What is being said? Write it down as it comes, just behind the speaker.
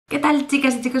tal,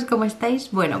 chicas y chicos? ¿Cómo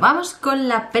estáis? Bueno, vamos con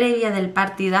la previa del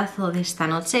partidazo de esta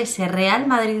noche, ese Real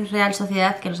Madrid-Real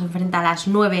Sociedad que nos enfrenta a las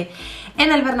 9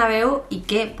 en el Bernabéu y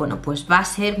que, bueno, pues va a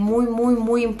ser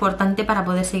muy importante para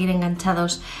poder seguir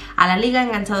enganchados a la Liga,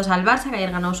 enganchados al Barça, que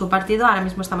ayer ganó su partido. Ahora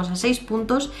mismo estamos a 6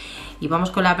 puntos y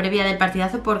vamos con la previa del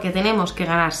partidazo porque tenemos que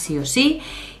ganar sí o sí.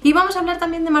 Y vamos a hablar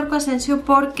también de Marco Asensio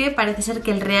porque parece ser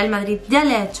que el Real Madrid ya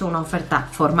le ha hecho una oferta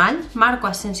formal. Marco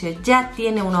Asensio ya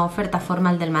tiene una oferta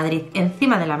formal del Madrid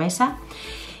encima de la mesa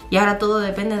y ahora todo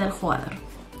depende del jugador.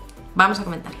 Vamos a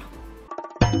comentarlo.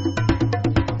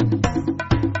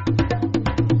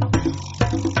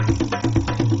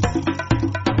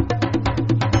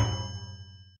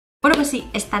 Bueno, pues sí,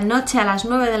 esta noche a las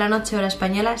 9 de la noche hora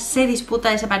española se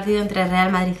disputa ese partido entre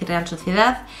Real Madrid y Real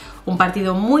Sociedad. Un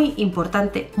partido muy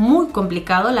importante, muy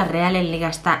complicado. La Real en Liga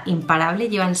está imparable,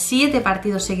 llevan 7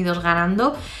 partidos seguidos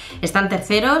ganando, están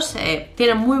terceros,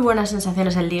 tienen muy buenas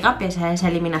sensaciones en Liga pese a esa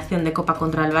eliminación de Copa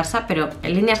contra el Barça, pero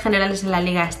en líneas generales en la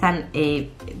Liga están de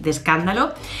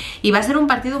escándalo y va a ser un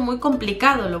partido muy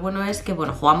complicado. Lo bueno es que,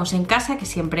 bueno, jugamos en casa, que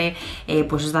siempre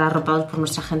pues estar arropados por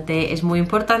nuestra gente es muy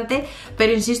importante,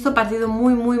 pero insisto, partido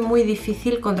muy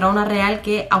difícil contra una Real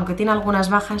que, aunque tiene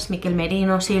algunas bajas, Mikel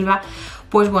Merino, Silva,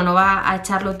 pues bueno, va a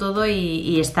echarlo todo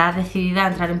y está decidida a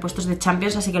entrar en puestos de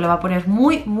Champions, así que lo va a poner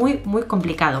muy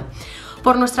complicado.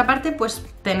 Por nuestra parte, pues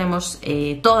tenemos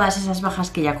todas esas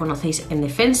bajas que ya conocéis en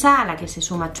defensa, a la que se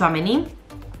suma Tchouaméni.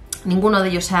 Ninguno de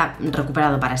ellos se ha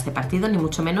recuperado para este partido, ni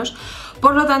mucho menos.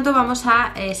 Por lo tanto, vamos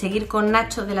a seguir con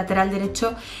Nacho de lateral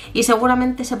derecho y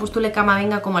seguramente se postule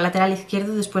Camavinga como lateral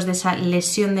izquierdo después de esa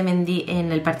lesión de Mendy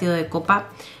en el partido de Copa.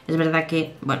 Es verdad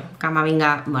que, bueno,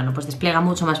 Camavinga, bueno, pues despliega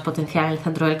mucho más potencial en el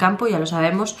centro del campo, ya lo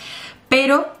sabemos,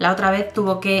 pero la otra vez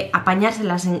tuvo que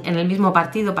apañárselas en el mismo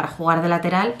partido para jugar de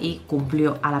lateral y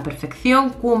cumplió a la perfección,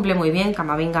 cumple muy bien.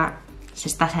 Camavinga se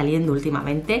está saliendo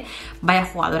últimamente, vaya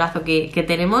jugadorazo que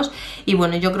tenemos y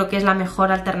bueno, yo creo que es la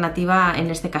mejor alternativa en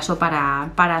este caso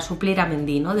para suplir a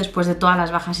Mendy, ¿no? Después de todas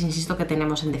las bajas, insisto, que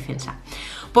tenemos en defensa.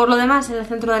 Por lo demás, en el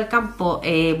centro del campo,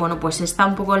 bueno, pues está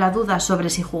un poco la duda sobre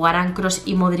si jugarán Kroos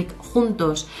y Modric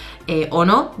juntos o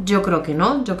no. Yo creo que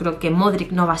no, yo creo que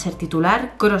Modric no va a ser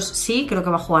titular, Kroos sí, creo que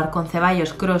va a jugar con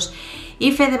Ceballos, Kroos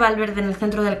y Fede Valverde en el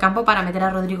centro del campo para meter a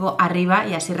Rodrigo arriba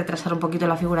y así retrasar un poquito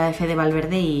la figura de Fede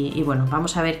Valverde y bueno,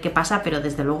 vamos a ver qué pasa, pero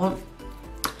desde luego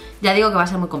ya digo que va a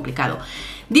ser muy complicado.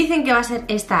 Dicen que va a ser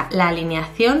esta la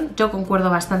alineación, yo concuerdo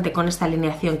bastante con esta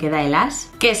alineación que da el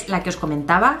AS, que es la que os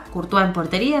comentaba: Courtois en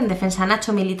portería, en defensa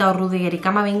Nacho, Militao, Rudiger y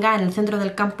Camavinga, en el centro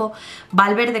del campo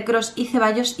Valverde, Kroos y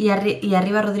Ceballos y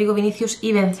arriba Rodrigo, Vinicius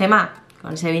y Benzema,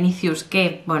 con ese Vinicius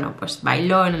que, bueno, pues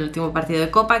bailó en el último partido de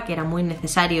Copa, que era muy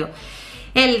necesario.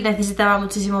 Él necesitaba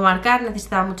muchísimo marcar,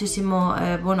 necesitaba muchísimo,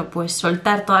 bueno, pues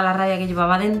soltar toda la rabia que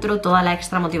llevaba dentro, toda la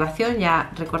extra motivación.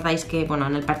 Ya recordáis que, bueno,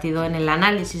 en el partido, en el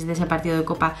análisis de ese partido de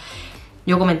Copa,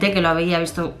 yo comenté que lo había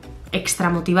visto extra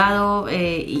motivado,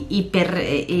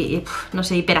 no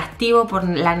sé, hiperactivo por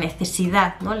la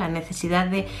necesidad, ¿no? La necesidad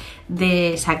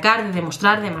de sacar, de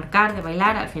demostrar, de marcar, de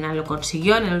bailar. Al final lo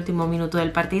consiguió en el último minuto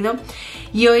del partido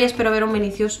y hoy espero ver un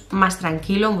Vinicius más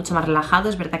tranquilo, mucho más relajado.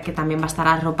 Es verdad que también va a estar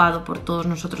arropado por todos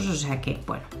nosotros, o sea que,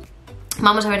 bueno,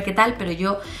 vamos a ver qué tal, pero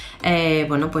yo,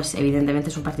 bueno, pues evidentemente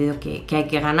es un partido que hay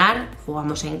que ganar.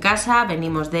 Jugamos en casa,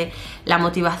 venimos de la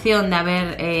motivación de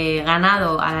haber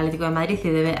ganado al Atlético de Madrid y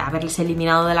de haberles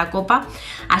eliminado de la Copa,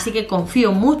 así que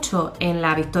confío mucho en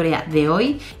la victoria de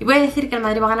hoy y voy a decir que el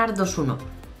Madrid va a ganar 2-1.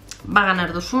 Va a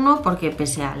ganar 2-1 porque,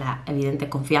 pese a la evidente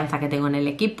confianza que tengo en el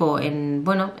equipo, en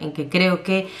que creo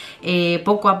que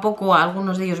poco a poco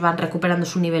algunos de ellos van recuperando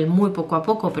su nivel muy poco a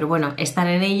poco, pero bueno, están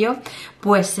en ello,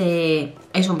 pues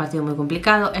es un partido muy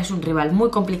complicado, es un rival muy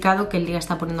complicado, que en Liga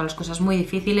está poniendo las cosas muy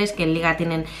difíciles, que en Liga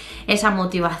tienen esa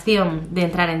motivación de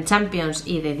entrar en Champions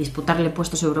y de disputarle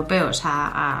puestos europeos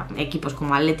a equipos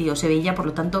como Atleti o Sevilla. Por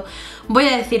lo tanto, voy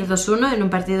a decir 2-1 en un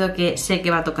partido que sé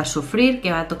que va a tocar sufrir,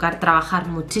 que va a tocar trabajar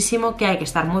muchísimo, que hay que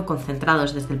estar muy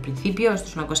concentrados desde el principio. Esto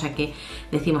es una cosa que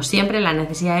decimos siempre, la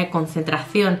necesidad de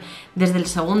concentración desde el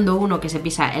segundo uno que se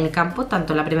pisa el campo,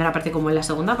 tanto en la primera parte como en la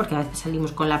segunda, porque a veces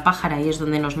salimos con la pájara y es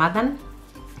donde nos matan.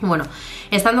 Bueno,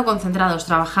 estando concentrados,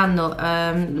 trabajando,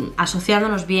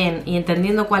 asociándonos bien y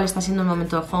entendiendo cuál está siendo el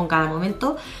momento de juego en cada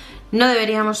momento, no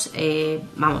deberíamos,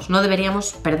 no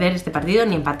deberíamos perder este partido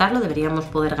ni empatarlo, deberíamos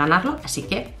poder ganarlo, así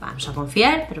que vamos a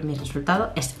confiar, pero mi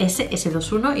resultado es ese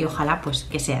 2-1 y ojalá pues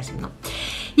que sea así, ¿no?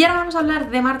 Y ahora vamos a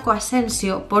hablar de Marco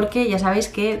Asensio, porque ya sabéis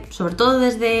que, sobre todo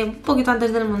desde un poquito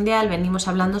antes del Mundial, venimos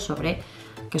hablando sobre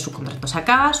que su contrato se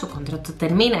acaba, su contrato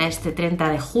termina este 30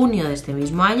 de junio de este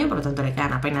mismo año, por lo tanto le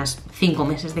quedan apenas 5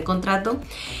 meses de contrato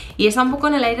y está un poco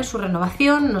en el aire su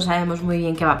renovación. No sabemos muy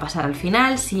bien qué va a pasar al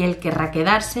final, si él querrá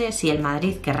quedarse, si el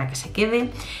Madrid querrá que se quede.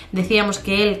 Decíamos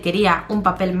que él quería un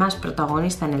papel más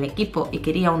protagonista en el equipo y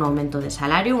quería un aumento de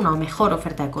salario, una mejor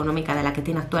oferta económica de la que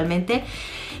tiene actualmente.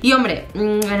 Y hombre,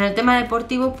 en el tema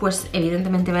deportivo, pues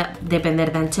evidentemente va a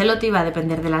depender de Ancelotti, va a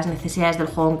depender de las necesidades del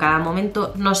juego en cada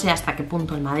momento. No sé hasta qué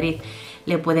punto el Madrid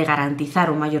le puede garantizar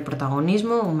un mayor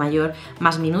protagonismo,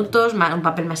 más minutos, un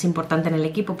papel más importante en el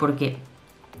equipo, porque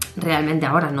realmente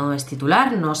ahora no es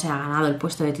titular, no se ha ganado el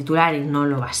puesto de titular y no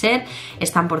lo va a ser.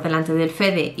 Están por delante del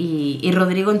Fede y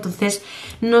Rodrigo, entonces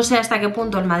no sé hasta qué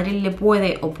punto el Madrid le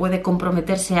puede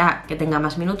comprometerse a que tenga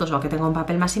más minutos o a que tenga un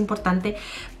papel más importante.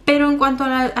 Pero en cuanto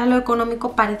a lo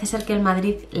económico, parece ser que el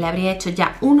Madrid le habría hecho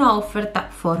ya una oferta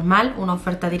formal, una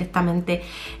oferta directamente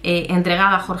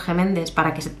entregada a Jorge Méndez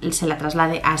para que se la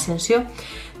traslade a Asensio,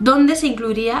 donde se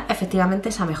incluiría efectivamente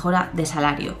esa mejora de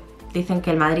salario. Dicen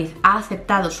que el Madrid ha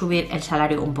aceptado subir el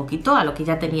salario un poquito a lo que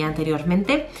ya tenía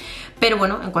anteriormente, pero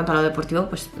bueno, en cuanto a lo deportivo,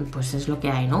 pues es lo que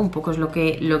hay, ¿no? Un poco es lo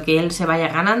que él se vaya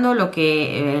ganando, lo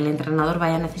que el entrenador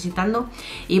vaya necesitando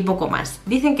y poco más.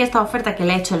 Dicen que esta oferta que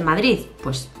le ha hecho el Madrid,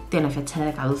 pues tiene fecha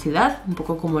de caducidad, un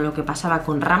poco como lo que pasaba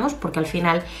con Ramos, porque al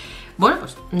final, bueno,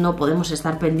 pues no podemos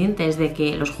estar pendientes de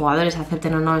que los jugadores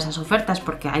acepten o no esas ofertas,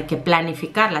 porque hay que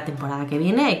planificar la temporada que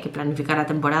viene, hay que planificar la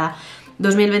temporada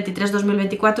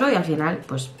 2023-2024 y al final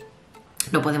pues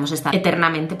no podemos estar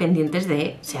eternamente pendientes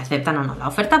de si aceptan o no la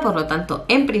oferta. Por lo tanto,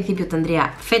 en principio tendría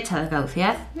fecha de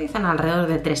caducidad, dicen alrededor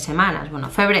de 3 semanas, bueno,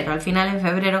 febrero. Al final en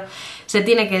febrero se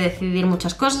tiene que decidir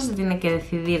muchas cosas, se tiene que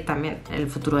decidir también el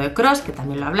futuro de Kroos, que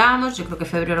también lo hablábamos. Yo creo que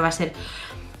febrero va a ser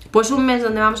pues un mes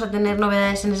donde vamos a tener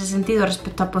novedades en ese sentido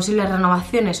respecto a posibles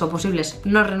renovaciones o posibles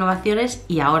no renovaciones,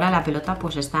 y ahora la pelota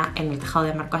pues está en el tejado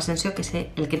de Marco Asensio, que es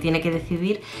el que tiene que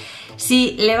decidir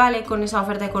si le vale con esa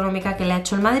oferta económica que le ha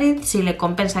hecho el Madrid, si le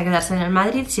compensa quedarse en el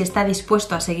Madrid, si está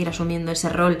dispuesto a seguir asumiendo ese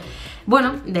rol,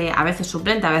 bueno, de a veces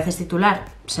suplente, a veces titular,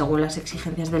 según las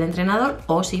exigencias del entrenador,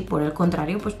 o si por el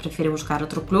contrario pues prefiere buscar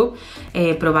otro club,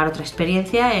 probar otra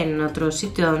experiencia en otro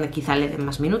sitio donde quizá le den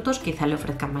más minutos, quizá le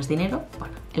ofrezcan más dinero.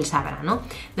 Bueno, él sabrá, ¿no?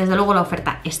 Desde luego la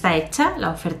oferta está hecha, la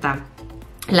oferta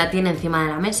la tiene encima de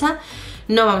la mesa.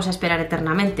 No vamos a esperar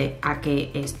eternamente a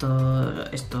que esto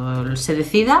se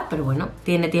decida, pero bueno,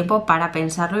 tiene tiempo para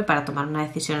pensarlo y para tomar una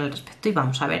decisión al respecto, y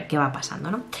vamos a ver qué va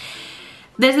pasando, ¿no?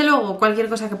 Desde luego, cualquier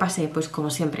cosa que pase, pues como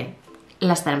siempre,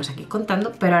 la estaremos aquí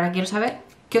contando, pero ahora quiero saber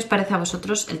qué os parece a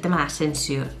vosotros el tema de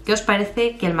Asensio. ¿Qué os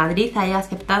parece que el Madrid haya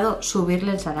aceptado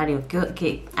subirle el salario?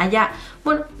 Que haya,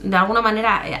 bueno, de alguna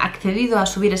manera accedido a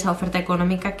subir esa oferta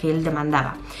económica que él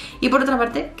demandaba. Y por otra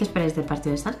parte, ¿qué esperáis del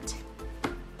partido de esta noche?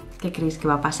 ¿Qué creéis que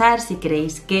va a pasar? Si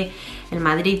creéis que el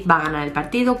Madrid va a ganar el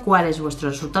partido, ¿cuál es vuestro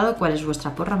resultado? ¿Cuál es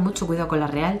vuestra porra? Mucho cuidado con la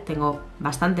Real, tengo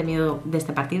bastante miedo de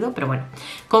este partido, pero bueno,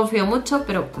 confío mucho,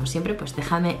 pero como siempre, pues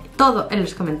dejadme todo en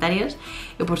los comentarios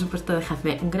y por supuesto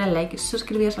dejadme un gran like,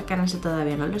 suscribiros al canal si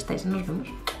todavía no lo estáis y nos vemos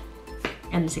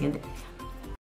en el siguiente vídeo.